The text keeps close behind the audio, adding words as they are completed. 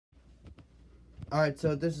Alright,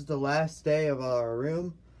 so this is the last day of our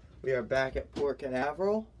room. We are back at Port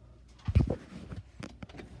Canaveral.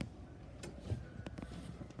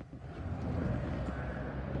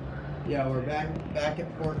 Yeah, we're back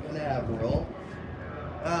at Port Canaveral.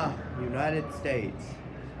 United States.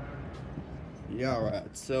 Yeah,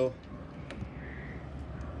 right. So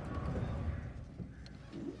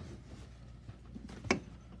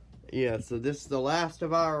so this is the last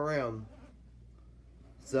of our room.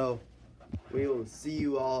 So we will see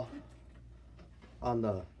you all on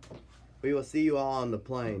the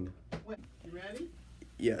plane. You ready?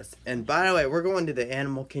 Yes. And by the way, we're going to the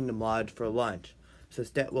Animal Kingdom Lodge for lunch. So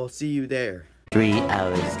we'll see you there. 3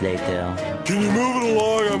 hours later. Can you move it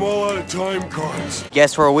along? I'm all out of time cards.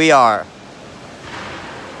 Guess where we are? Are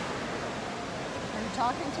you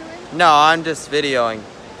talking to him? No, I'm just videoing.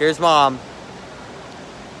 Here's Mom.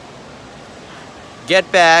 Get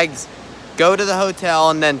bags, go to the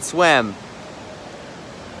hotel, and then swim.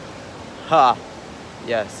 Ha.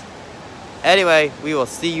 Yes. Anyway, we will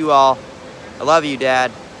see you all. I love you,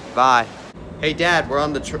 Dad. Bye. Hey, Dad, we're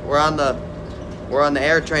on the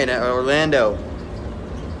air train at Orlando.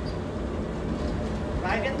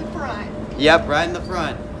 Right in the front. Yep, right in the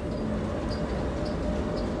front.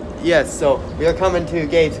 Yes, so we are coming to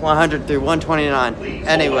gates 100 through 129.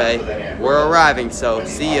 Anyway, we're arriving, so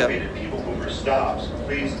see ya. Stops.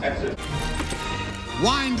 Please exit.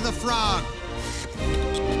 Wind the frog.